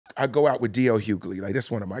I go out with D.L. Hughley. Like,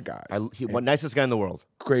 that's one of my guys. One nicest guy in the world.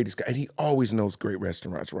 Greatest guy. And he always knows great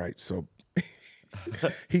restaurants, right? So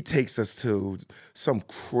he takes us to some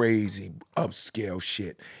crazy upscale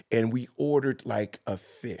shit. And we ordered like a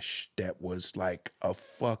fish that was like a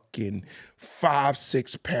fucking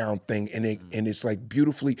 5-6 pound thing. And it's like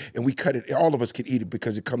beautifully, and we cut it, all of us can eat it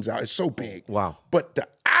because it comes out, it's so big. Wow. But the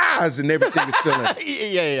eyes and everything is still in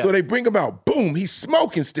it. Yeah. So they bring him out, boom, he's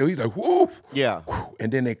smoking still. He's like, whoop. Yeah. Whoop,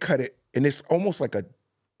 and then they cut it, and it's almost like a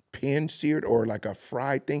pan seared or like a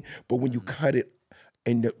fried thing. But when you cut it,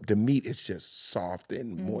 and the meat is just soft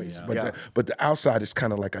and moist, but the outside is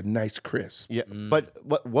kind of like a nice crisp. Yeah, but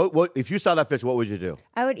what if you saw that fish? What would you do?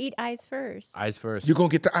 I would eat eyes first. Eyes first. You gonna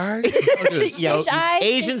get the eyes? Yeah, Fish eyes.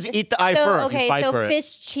 Asians eat the eye first. Okay, so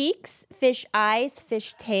fish cheeks, fish eyes,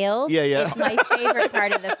 fish tails. Yeah. Is my favorite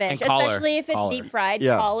part of the fish, especially if it's deep fried.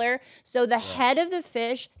 Yeah. Collar. So the head of the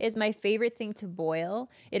fish is my favorite thing to boil.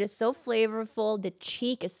 It is so flavorful. The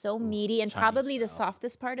cheek is so meaty, and probably the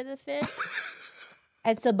softest part of the fish.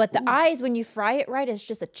 And so, but the eyes, when you fry it right, it's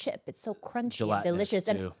just a chip. It's so crunchy and delicious.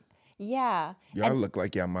 Too. And yeah. Y'all look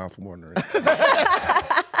like y'all mouth watering.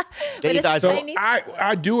 So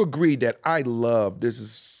I do agree that I love, this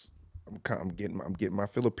is, I'm getting my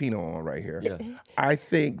Filipino on right here. Yeah. I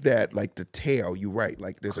think that like the tail, you're right.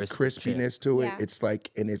 Like there's a Crispy crispiness to it. Yeah. It's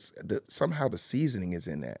like, and it's somehow the seasoning is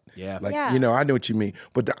in that. Yeah. Like, Yeah. you know, I know what you mean.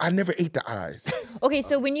 But I never ate the eyes. Okay,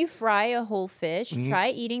 so when you fry a whole fish, try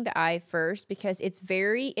eating the eye first because it's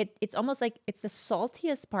it's almost like it's the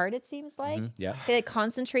saltiest part, it seems like. Yeah. It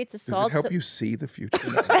concentrates the Does salt. it help you see the future?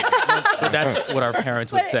 That's what our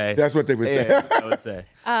parents would say. That's what they would say. I would say.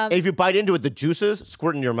 And if you bite into it, the juices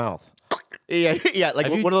squirt in your mouth. Yeah, like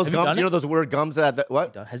one of those gums. You know those weird gums that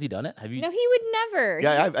what? Has he done it? Have you? No, he would never.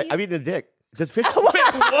 Yeah, I've eaten a dick. Does fish?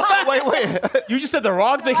 Wait. You just said the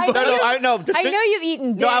wrong thing. I know. I know. I know you've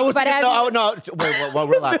eaten dick, No, I was. but No. Wait,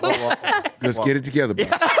 relax. Let's get it together, bro.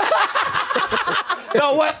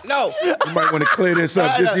 No, what? No. You might want to clear this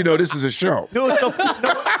up. Just, you know, this is a show. No.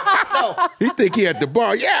 He think he at the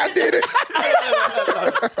bar. Yeah, I did it.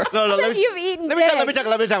 No. you've eaten Let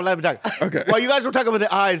me talk. Okay. While you guys were talking about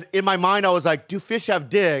the eyes, in my mind, I was like, do fish have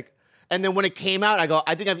dick? And then when it came out, I go,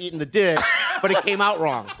 I think I've eaten the dick, but it came out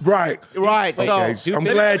wrong. Right. Right. Okay. So I'm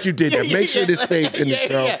glad you did that. Make sure this stays in the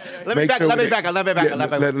show. Let me back. Let me back.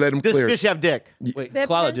 Let him Does clear. fish have dick? Wait, Depends.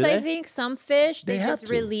 Koala, do I they? think some fish they have just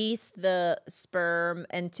to. release the sperm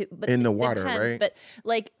but In the it water, depends. right? But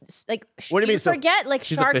like What do you mean? So forget like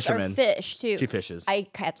she's a sharks are fisherman. fish too. She fishes. I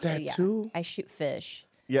catch That too? I shoot fish.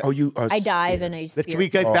 Yeah. Oh, you. I dive and I spear. Can we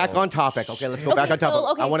get back on topic? Okay, let's go back on topic.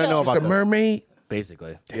 so- okay, I want to so- know about The this. mermaid.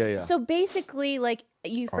 Basically. Yeah. So basically, like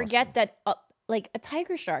you forget that like a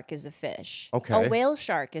tiger shark is a fish. Okay. A whale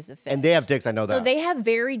shark is a fish. And they have dicks. I know that. So they have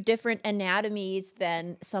very different anatomies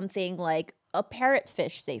than something like a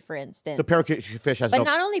parrotfish, say for instance. The parrotfish has But no.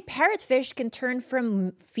 not only parrotfish can turn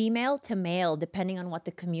from female to male depending on what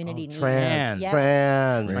the community needs. trans. Yeah.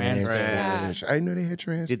 Trans. Fish. I didn't know they had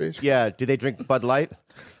trans fish. Yeah. Do they drink Bud Light?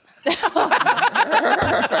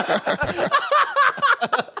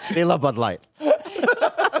 They love Bud Light.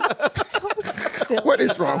 What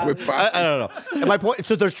is wrong with pop? I don't know. And my point.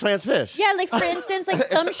 So there's trans fish. Yeah, like for instance, like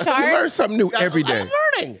some You learn sharks, something new every day. I'm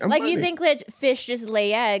learning. I'm like you learning. think that fish just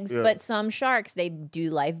lay eggs, but some sharks they do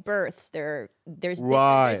live births. There's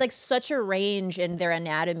like such a range in their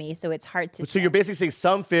anatomy, so it's hard to. So you're basically saying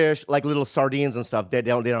some fish, like little sardines and stuff, they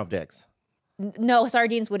don't have dicks. No,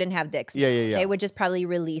 sardines wouldn't have dicks. Yeah. They would just probably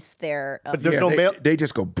release their. But there's no male. They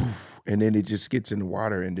just go poof, and then it just gets in the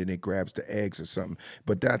water, and then it grabs the eggs or something.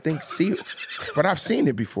 But I think but I've seen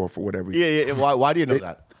it before for whatever reason. Yeah. Why do you know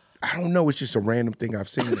that? I don't know. It's just a random thing I've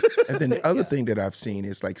seen. And then the other thing that I've seen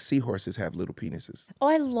is like seahorses have little penises. Oh,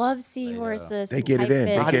 I love seahorses. They get it in.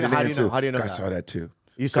 They Pipefish. get How do it you in too. know? How do you know I that? saw that too.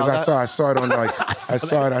 You saw Because that? I saw it on like I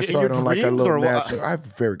saw it on like a dreams or little what? national. I have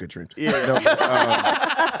very good dreams. Yeah. No,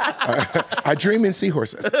 I dream in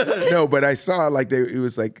seahorses. No, but I saw like it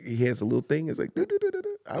was like he has a little thing. It's like do.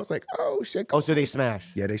 I was like, oh shit. Oh, so they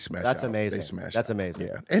smash. Yeah, they smash. That's out. amazing. They smash. That's out. amazing.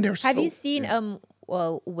 Yeah, and they're. Have so, you seen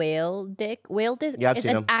whale dick? Whale dick Yeah, I've is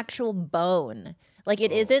seen an 'em. actual bone. Like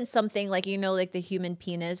it isn't something like like the human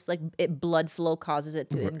penis, like blood flow causes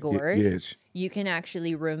it to engorge. Yes. You can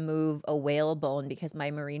actually remove a whale bone because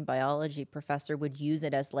my marine biology professor would use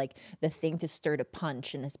it as like the thing to stir to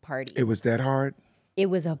punch in his party. It was that hard. It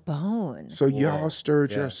was a bone. So y'all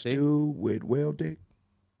stirred your stew with whale dick?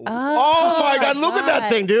 Oh my God! Look at that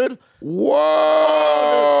thing, dude.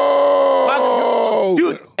 Whoa!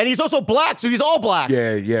 Dude, and he's also black, so he's all black.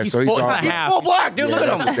 Yeah. So he's all He's all black, dude. Yeah, look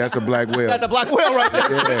at him. That's a black whale. That's a black whale right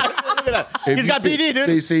there. Yeah. Look at that. If He's you got see, BD, dude.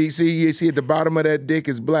 You see at the bottom of that dick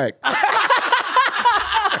is black.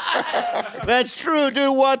 That's true,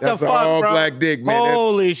 dude. What That's the an fuck, all bro? black dick, man. That's-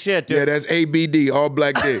 Holy shit, dude. Yeah, that's ABD, all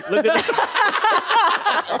black dick. Look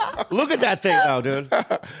at that thing now, dude.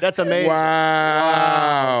 That's amazing.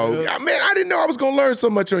 Wow. dude. Man, I didn't know I was going to learn so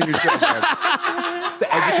much on your show. Man. It's I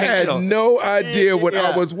had educational. no idea what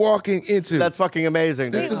Yeah. I was walking into. That's fucking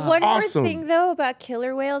amazing, dude. This is One awesome. more thing though about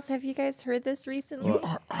killer whales. Have you guys heard this recently? You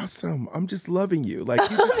are awesome. I'm just loving you. Like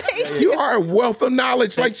you are a wealth of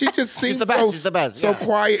knowledge. Like she just seems the best. so She's the best. so Yeah.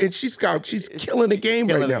 quiet, and she's killing the game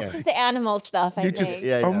Killing right the now. game. It's the animal stuff, I You think. just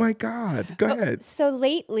Yeah, oh yeah. my God. Go ahead. So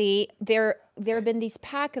lately, there have been these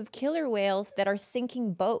pack of killer whales that are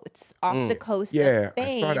sinking boats off the coast of Yeah, I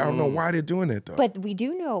Spain. saw that. I don't know why they're doing that though. But we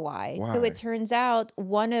do know why. So Why? it turns out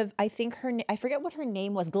one of I think I forget what her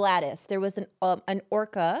name was. Gladys. There was an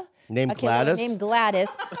orca Named a killer whale Gladys? named Gladys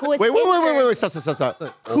who was Wait, injured. stop.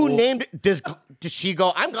 Who named does she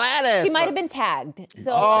go, I'm Gladys? She might have been tagged.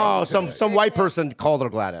 So Oh, some white person called her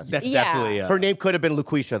Gladys. That's Yeah. definitely. Her name could have been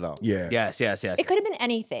Lucretia, though. yeah. Yes. it could have been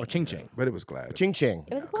anything. Or Ching Ching. But it was glad. Ching Ching.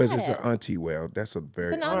 It was Because Gladys. it's an auntie whale. That's a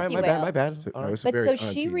very an All right, auntie my whale. bad, my bad. no, it's a But very so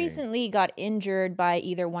auntie she name. recently got injured by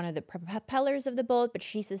either one of the propellers of the boat, but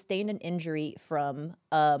she sustained an injury from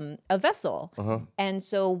a vessel. And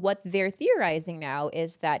so what they're theorizing now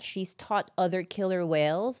is that she's taught other killer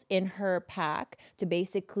whales in her pack to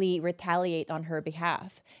basically retaliate on her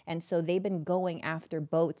behalf. And so they've been going after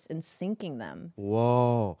boats and sinking them.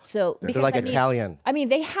 Whoa. So because, like I mean- Italian. I mean,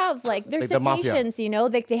 they have like they're Like the mafia. cetaceans, you know,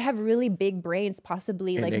 they have really big brains,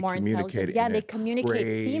 possibly And like they more communicate intelligent. in Yeah, that they communicate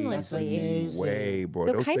crazy seamlessly. way, bro.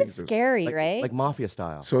 So Those kind of things are- scary, right? Like mafia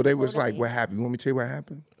style. So they was like, what happened? You want me to tell you what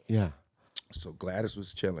happened? Yeah. So Gladys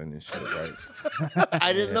was chilling and shit, right?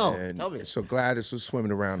 I didn't know. And Tell me. so Gladys was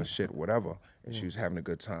swimming around and shit, whatever. And she was having a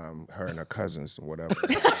good time, her and her cousins and whatever.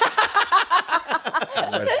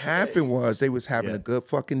 And what happened was they was having a good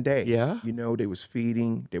fucking day. Yeah? You know, they was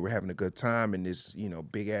feeding, they were having a good time, and this,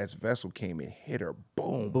 big ass vessel came and hit her,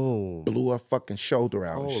 boom. Boom. Blew her fucking shoulder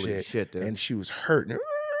out and Holy shit. shit, dude. And she was hurting.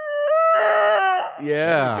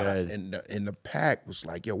 Yeah. Good. And the pack was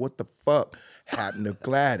like, yo, what the fuck happened to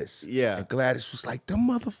Gladys? Yeah. And Gladys was like, them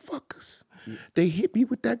motherfuckers, they hit me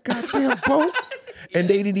with that goddamn boat, and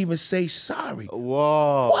they didn't even say sorry.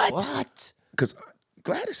 Whoa. What? Because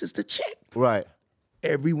Gladys is the chick. Right.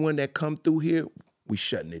 Everyone that come through here, we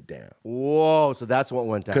shutting it down. Whoa. So that's what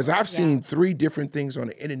went down. Because I've seen 3 different things on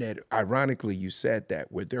the internet. Ironically, you said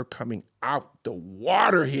that where they're coming out the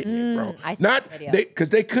water hitting it, bro. I saw Not the video. because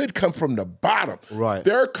they could come from the bottom. Right.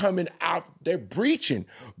 They're coming out. They're breaching.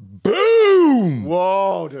 Boom.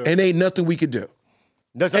 Whoa, dude. And ain't nothing we could do.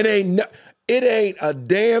 There's It ain't a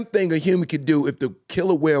damn thing a human could do if the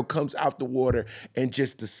killer whale comes out the water and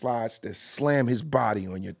just decides to slam his body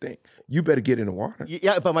on your thing. You better get in the water.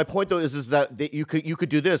 Yeah, but my point though is that you could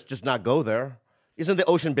do this, just not go there. Isn't the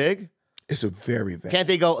ocean big? It's a very vast. Can't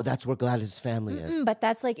they go? Oh, that's where Gladys' family is. But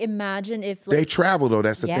that's like, imagine if They like, travel though.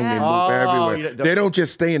 That's the thing. They Yeah. move Oh, everywhere. you don't- They don't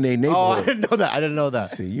just stay in their Oh, I neighborhood. didn't know that. I didn't know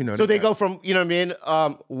that. See, you know So they they go from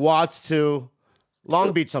Watts to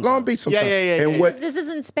Long Beach. Sometimes. Long Beach sometimes. Yeah. And what this is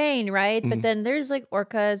in Spain, right? But then there's like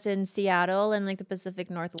orcas in Seattle and like the Pacific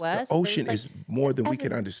Northwest. ocean There's, is more than we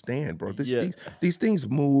can understand, bro. Yeah. These things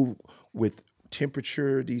move with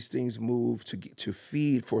temperature. These things move to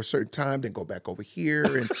feed for a certain time, then go back over here,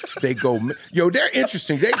 and they go. Yo, they're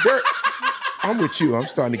interesting. They're. I'm with you. I'm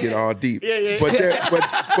starting to get all deep. Yeah.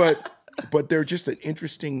 But they're just an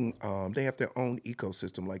interesting. They have their own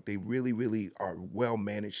ecosystem. Like they really, really are well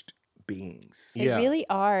managed beings. They really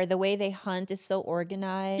are. The way they hunt is so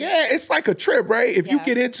organized. Yeah, it's like a trip, right? If you Yeah.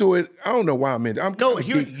 get into it, I don't know why I'm in. I'm No, kind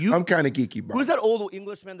here- of you- I'm kind of geeky, bro. Who's that old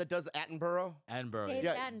Englishman that does Attenborough? Attenborough. David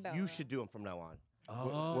Yeah, Attenborough. you should do him from now on.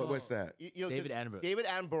 Oh. What's that? You know, David 'cause Attenborough. David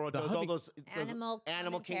Attenborough does all humming- those Animal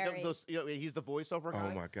Kingdom. commentaries. Those, he's the voiceover guy.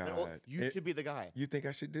 Oh my And all- God. you should be the guy. You think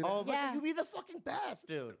I should do that? Oh, but Yeah. you'd be the fucking best,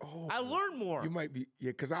 dude. Oh, I learn more. You might be,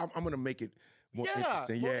 yeah, because I'm gonna make it more Yeah,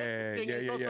 interesting. more Yeah, interesting. yeah, It's yeah, also yeah.